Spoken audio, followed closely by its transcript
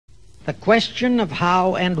The question of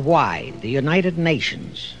how and why the United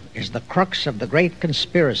Nations is the crux of the great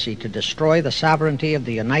conspiracy to destroy the sovereignty of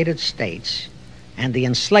the United States and the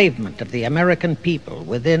enslavement of the American people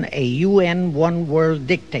within a UN one-world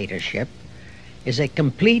dictatorship is a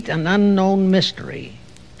complete and unknown mystery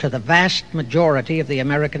to the vast majority of the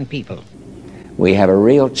American people. We have a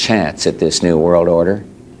real chance at this new world order,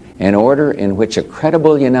 an order in which a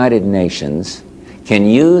credible United Nations can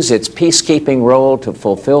use its peacekeeping role to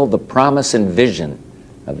fulfill the promise and vision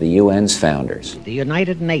of the UN's founders. The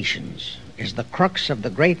United Nations is the crux of the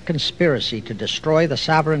great conspiracy to destroy the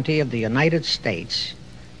sovereignty of the United States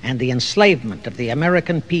and the enslavement of the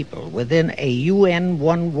American people within a UN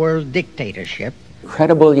one-world dictatorship.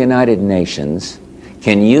 Credible United Nations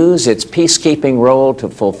can use its peacekeeping role to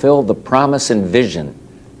fulfill the promise and vision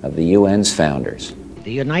of the UN's founders.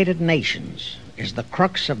 The United Nations is the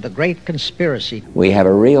crux of the great conspiracy. We have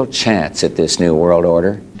a real chance at this new world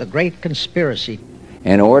order. The great conspiracy.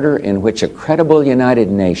 An order in which a credible United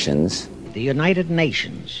Nations. The United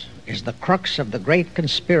Nations is the crux of the great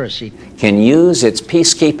conspiracy. Can use its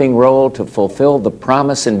peacekeeping role to fulfill the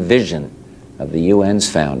promise and vision of the UN's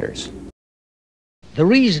founders. The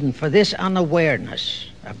reason for this unawareness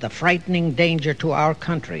of the frightening danger to our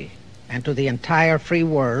country and to the entire free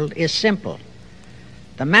world is simple.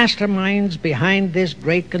 The masterminds behind this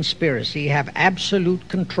great conspiracy have absolute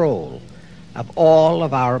control of all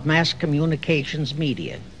of our mass communications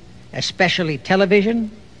media, especially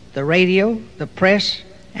television, the radio, the press,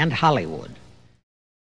 and Hollywood.